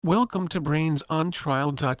Welcome to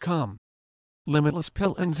BrainsOnTrial.com. Limitless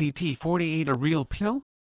Pill NZT48 a real pill?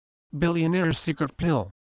 Billionaire's secret pill.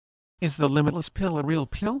 Is the Limitless Pill a real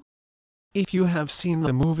pill? If you have seen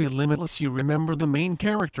the movie Limitless, you remember the main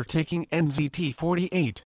character taking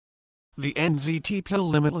NZT48. The NZT pill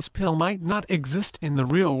Limitless pill might not exist in the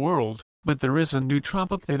real world, but there is a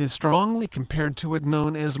nootropic that is strongly compared to it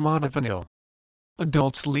known as modafinil.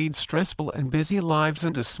 Adults lead stressful and busy lives,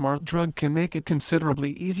 and a smart drug can make it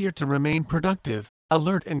considerably easier to remain productive,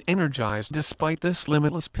 alert and energized despite this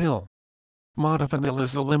limitless pill. Modafinil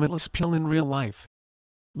is a limitless pill in real life.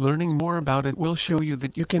 Learning more about it will show you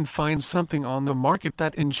that you can find something on the market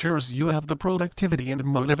that ensures you have the productivity and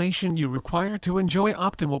motivation you require to enjoy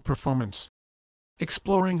optimal performance.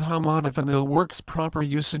 Exploring how modafinil works, proper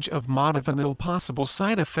usage of modafinil, possible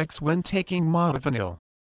side effects when taking modafinil.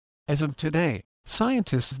 As of today,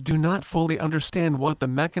 scientists do not fully understand what the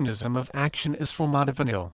mechanism of action is for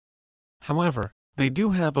modafinil. However, they do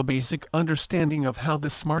have a basic understanding of how the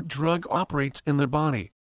smart drug operates in the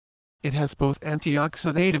body. It has both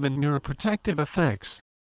antioxidative and neuroprotective effects.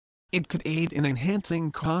 It could aid in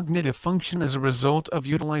enhancing cognitive function as a result of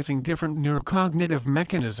utilizing different neurocognitive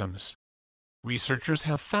mechanisms. Researchers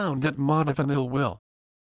have found that modafinil will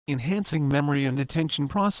enhancing memory and attention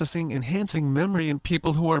processing, enhancing memory in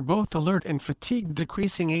people who are both alert and fatigued,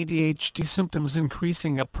 decreasing ADHD symptoms,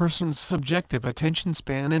 increasing a person's subjective attention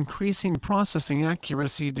span, increasing processing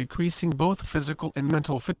accuracy, decreasing both physical and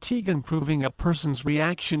mental fatigue, improving a person's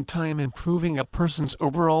reaction time, improving a person's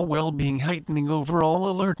overall well-being, heightening overall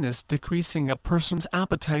alertness, decreasing a person's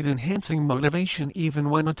appetite, enhancing motivation even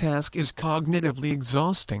when a task is cognitively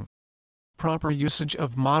exhausting. Proper usage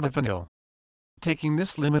of modafinil. Taking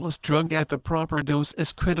this limitless drug at the proper dose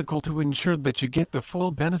is critical to ensure that you get the full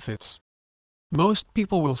benefits. Most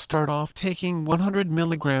people will start off taking 100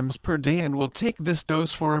 mg per day and will take this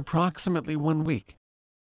dose for approximately 1 week.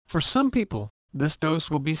 For some people, this dose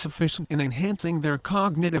will be sufficient in enhancing their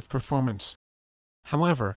cognitive performance.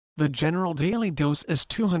 However, the general daily dose is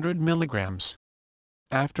 200 mg.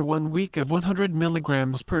 After 1 week of 100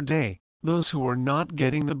 mg per day, those who are not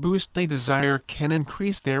getting the boost they desire can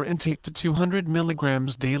increase their intake to 200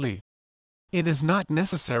 mg daily. It is not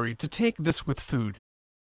necessary to take this with food.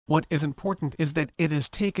 What is important is that it is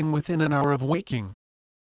taken within an hour of waking.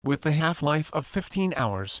 With a half-life of 15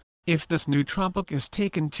 hours, if this nootropic is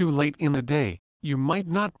taken too late in the day, you might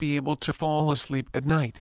not be able to fall asleep at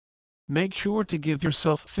night. Make sure to give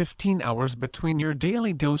yourself 15 hours between your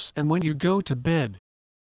daily dose and when you go to bed.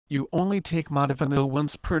 You only take modafinil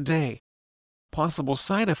once per day. Possible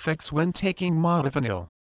side effects when taking modafinil.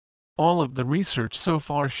 All of the research so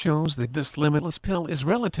far shows that this limitless pill is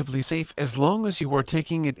relatively safe as long as you are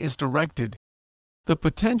taking it as directed. The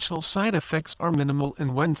potential side effects are minimal,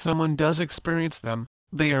 and when someone does experience them,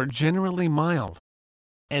 they are generally mild.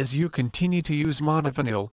 As you continue to use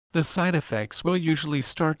modafinil, the side effects will usually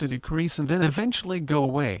start to decrease and then eventually go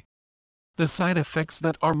away. The side effects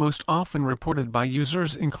that are most often reported by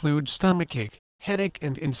users include stomachache, headache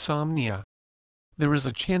and insomnia. There is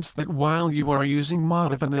a chance that while you are using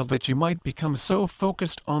modafinil that you might become so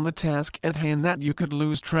focused on the task at hand that you could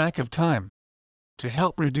lose track of time. To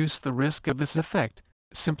help reduce the risk of this effect,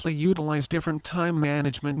 simply utilize different time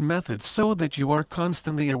management methods so that you are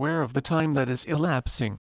constantly aware of the time that is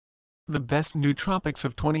elapsing. The best nootropics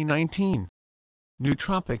of 2019.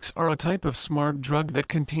 Nootropics are a type of smart drug that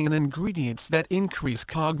contain ingredients that increase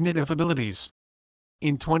cognitive abilities.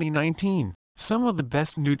 In 2019, some of the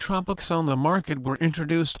best nootropics on the market were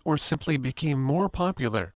introduced or simply became more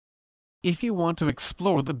popular. If you want to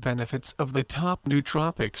explore the benefits of the top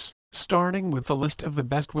nootropics, starting with a list of the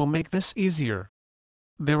best will make this easier.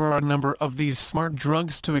 There are a number of these smart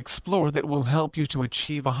drugs to explore that will help you to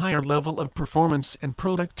achieve a higher level of performance and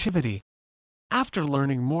productivity. After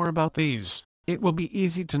learning more about these, it will be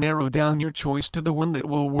easy to narrow down your choice to the one that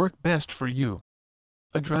will work best for you.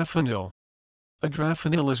 Adrafinil.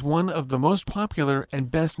 Adrafinil is one of the most popular and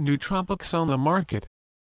best nootropics on the market.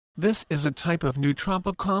 This is a type of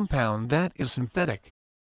nootropic compound that is synthetic.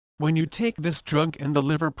 When you take this drug and the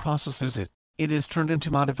liver processes it, it is turned into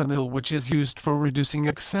modafinil, which is used for reducing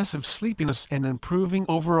excessive sleepiness and improving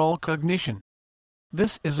overall cognition.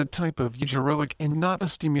 This is a type of eugeroic and not a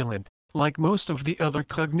stimulant, like most of the other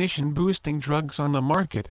cognition-boosting drugs on the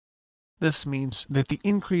market. This means that the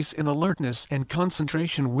increase in alertness and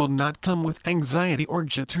concentration will not come with anxiety or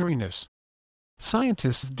jitteriness.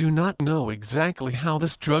 Scientists do not know exactly how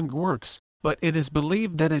this drug works, but it is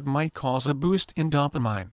believed that it might cause a boost in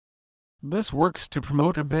dopamine. This works to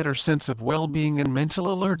promote a better sense of well-being and mental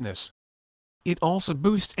alertness. It also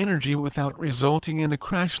boosts energy without resulting in a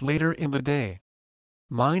crash later in the day.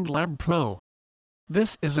 MindLab Pro.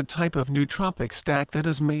 This is a type of nootropic stack that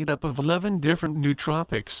is made up of 11 different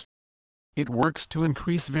nootropics. It works to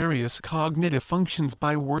increase various cognitive functions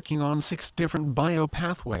by working on 6 different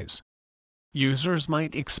biopathways. Users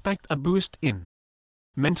might expect a boost in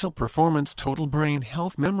mental performance, total brain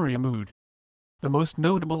health, memory, and mood. The most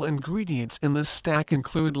notable ingredients in this stack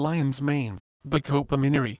include lion's mane,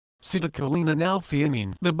 bacopamineri, citicoline and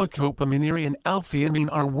L-theanine. The bacopamineri and L-theanine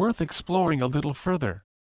are worth exploring a little further.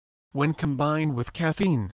 When combined with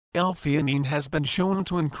caffeine, L-theanine has been shown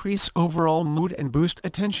to increase overall mood and boost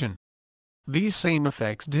attention. These same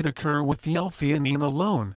effects did occur with the L-theanine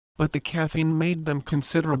alone, but the caffeine made them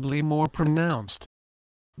considerably more pronounced.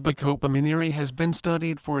 Bacopamineri has been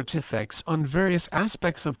studied for its effects on various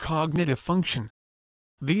aspects of cognitive function.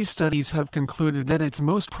 These studies have concluded that its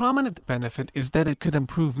most prominent benefit is that it could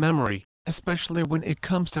improve memory, especially when it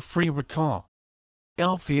comes to free recall.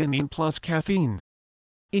 L-theanine plus caffeine.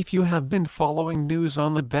 If you have been following news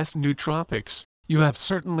on the best nootropics, you have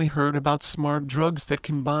certainly heard about smart drugs that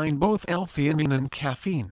combine both L-theanine and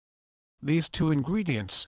caffeine. These two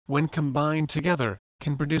ingredients, when combined together,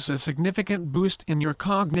 can produce a significant boost in your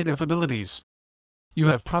cognitive abilities. You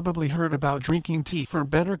have probably heard about drinking tea for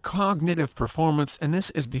better cognitive performance, and this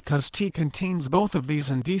is because tea contains both of these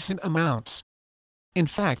in decent amounts. In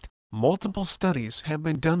fact, multiple studies have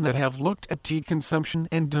been done that have looked at tea consumption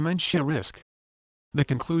and dementia risk. The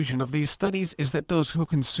conclusion of these studies is that those who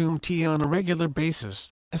consume tea on a regular basis,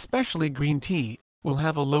 especially green tea, will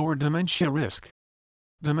have a lower dementia risk.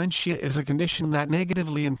 Dementia is a condition that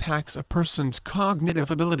negatively impacts a person's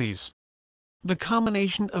cognitive abilities. The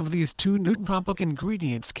combination of these two nootropic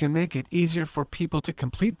ingredients can make it easier for people to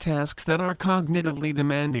complete tasks that are cognitively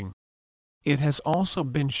demanding. It has also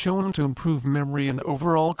been shown to improve memory and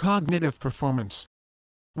overall cognitive performance.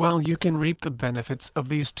 While you can reap the benefits of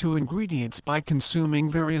these two ingredients by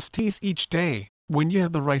consuming various teas each day, when you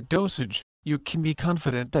have the right dosage, you can be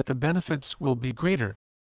confident that the benefits will be greater.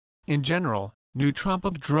 In general,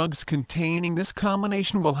 nootropic drugs containing this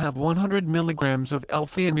combination will have 100 mg of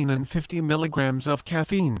L-theanine and 50 mg of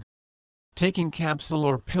caffeine. Taking capsule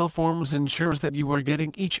or pill forms ensures that you are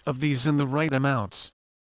getting each of these in the right amounts.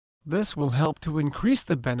 This will help to increase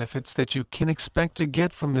the benefits that you can expect to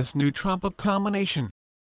get from this nootropic combination.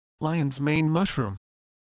 Lion's mane mushroom.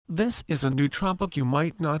 This is a nootropic you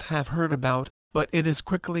might not have heard about, but it is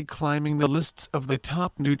quickly climbing the lists of the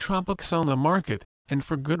top nootropics on the market, and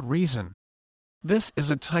for good reason. This is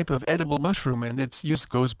a type of edible mushroom and its use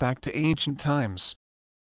goes back to ancient times.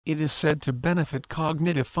 It is said to benefit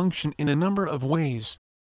cognitive function in a number of ways.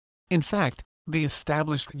 In fact, the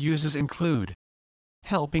established uses include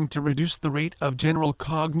helping to reduce the rate of general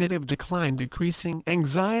cognitive decline, decreasing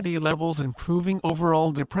anxiety levels, improving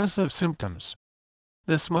overall depressive symptoms.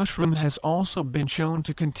 This mushroom has also been shown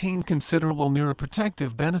to contain considerable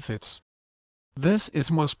neuroprotective benefits. This is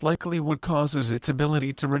most likely what causes its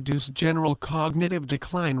ability to reduce general cognitive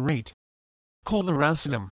decline rate.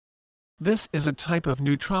 Chlorascidum. This is a type of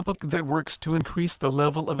nootropic that works to increase the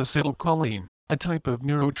level of acetylcholine, a type of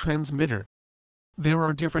neurotransmitter. There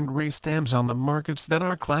are different racetams on the markets that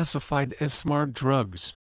are classified as smart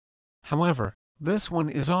drugs. However, this one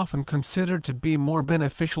is often considered to be more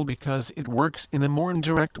beneficial because it works in a more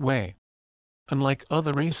indirect way. Unlike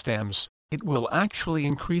other racetams, it will actually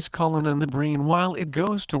increase choline in the brain while it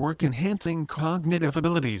goes to work enhancing cognitive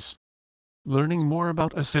abilities. Learning more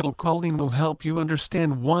about acetylcholine will help you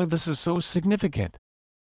understand why this is so significant.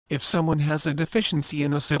 If someone has a deficiency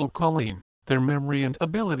in acetylcholine, their memory and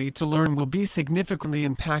ability to learn will be significantly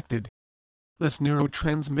impacted. This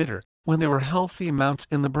neurotransmitter, when there are healthy amounts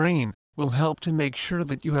in the brain, will help to make sure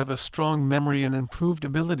that you have a strong memory and improved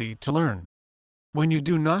ability to learn. When you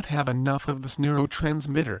do not have enough of this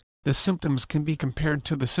neurotransmitter, the symptoms can be compared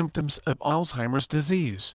to the symptoms of Alzheimer's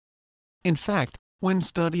disease. In fact, when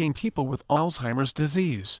studying people with Alzheimer's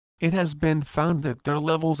disease, it has been found that their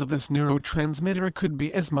levels of this neurotransmitter could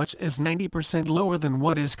be as much as 90% lower than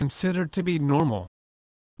what is considered to be normal.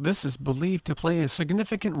 This is believed to play a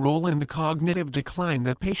significant role in the cognitive decline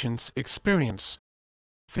that patients experience.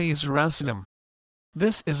 Phasuracidum.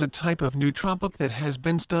 This is a type of nootropic that has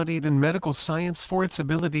been studied in medical science for its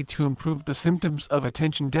ability to improve the symptoms of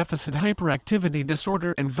attention deficit hyperactivity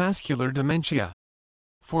disorder and vascular dementia.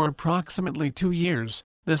 For approximately 2 years,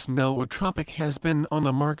 this nootropic has been on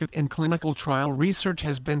the market and clinical trial research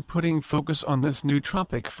has been putting focus on this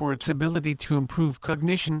nootropic for its ability to improve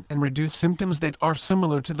cognition and reduce symptoms that are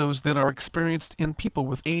similar to those that are experienced in people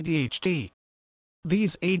with ADHD.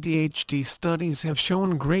 These ADHD studies have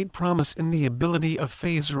shown great promise in the ability of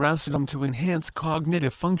phasuracidum to enhance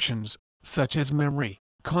cognitive functions, such as memory,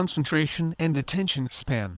 concentration and attention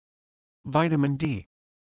span. Vitamin D.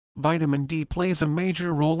 Vitamin D plays a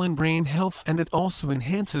major role in brain health and it also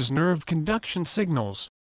enhances nerve conduction signals.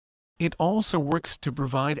 It also works to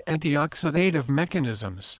provide antioxidative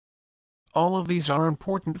mechanisms. All of these are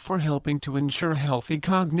important for helping to ensure healthy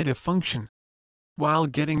cognitive function. While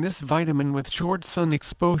getting this vitamin with short sun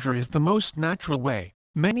exposure is the most natural way,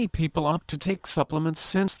 many people opt to take supplements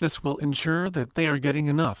since this will ensure that they are getting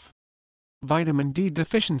enough. Vitamin D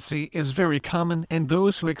deficiency is very common and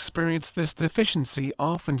those who experience this deficiency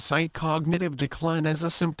often cite cognitive decline as a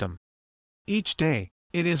symptom. Each day,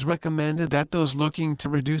 it is recommended that those looking to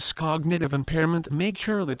reduce cognitive impairment make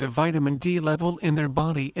sure that the vitamin D level in their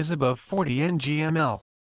body is above 40 ng/ml.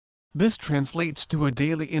 This translates to a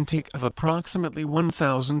daily intake of approximately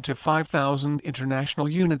 1,000 to 5,000 international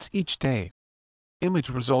units each day. Image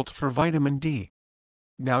result for vitamin D.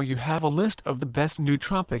 Now you have a list of the best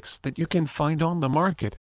nootropics that you can find on the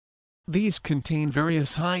market. These contain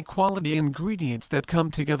various high-quality ingredients that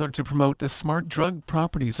come together to promote the smart drug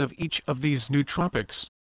properties of each of these nootropics.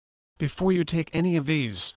 Before you take any of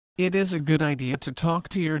these, it is a good idea to talk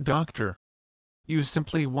to your doctor. You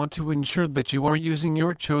simply want to ensure that you are using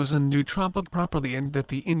your chosen nootropic properly and that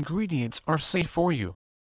the ingredients are safe for you.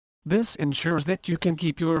 This ensures that you can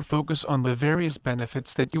keep your focus on the various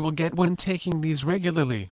benefits that you will get when taking these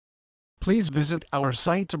regularly. Please visit our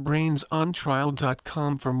site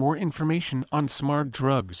brainsontrial.com for more information on smart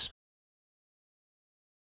drugs.